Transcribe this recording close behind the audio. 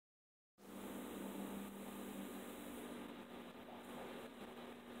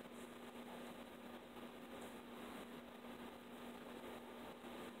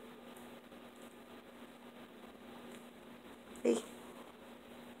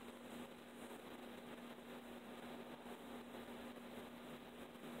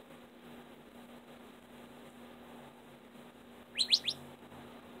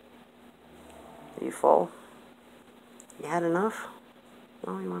full? You had enough?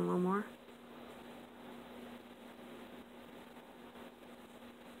 Oh, you want a little more?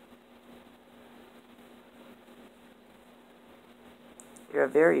 You're a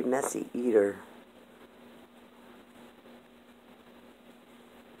very messy eater.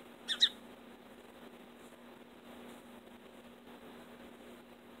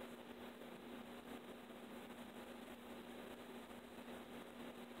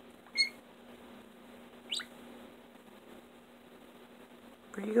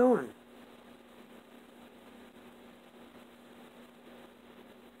 Where are you going?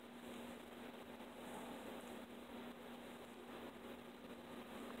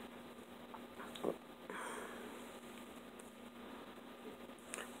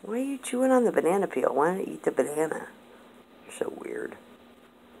 Why are you chewing on the banana peel? Why don't you eat the banana? You're so weird.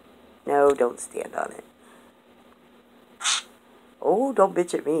 No, don't stand on it. Oh, don't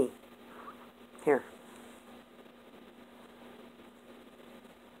bitch at me. Here.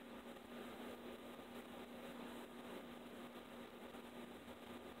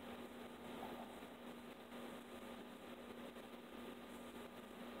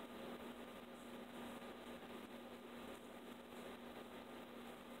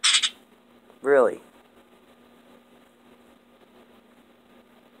 Really?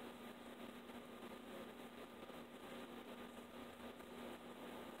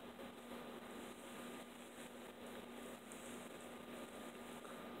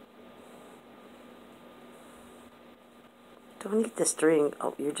 Don't eat the string.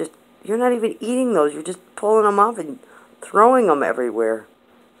 Oh, you're not even eating those. You're just pulling them off and throwing them everywhere.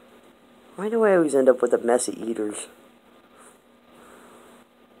 Why do I always end up with the messy eaters?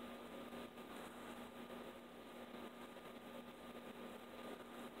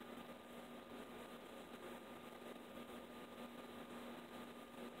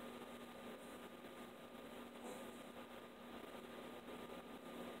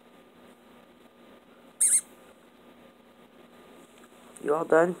 You all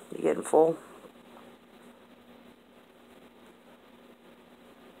done? You getting full?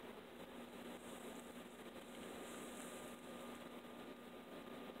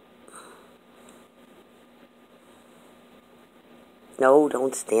 No,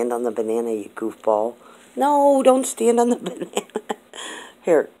 don't stand on the banana, you goofball. No, don't stand on the banana.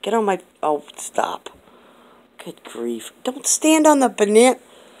 Here, get on my... Oh, stop. Good grief. Don't stand on the banana.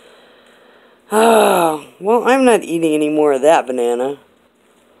 Oh, well, I'm not eating any more of that banana.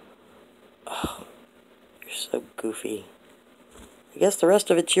 Oh, you're so goofy. I guess the rest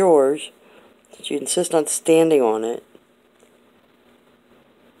of it's yours, since you insist on standing on it.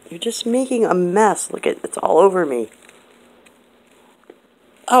 You're just making a mess. Look at it's all over me.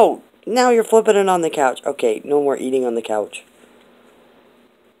 Oh, now you're flipping it on the couch. Okay, no more eating on the couch.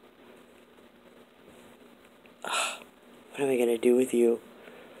 Ugh, what am I going to do with you?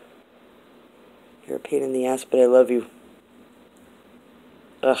 You're a pain in the ass, but I love you.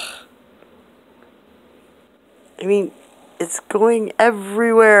 Ugh. I mean, it's going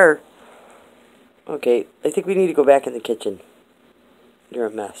everywhere. Okay, I think we need to go back in the kitchen. You're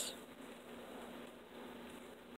a mess.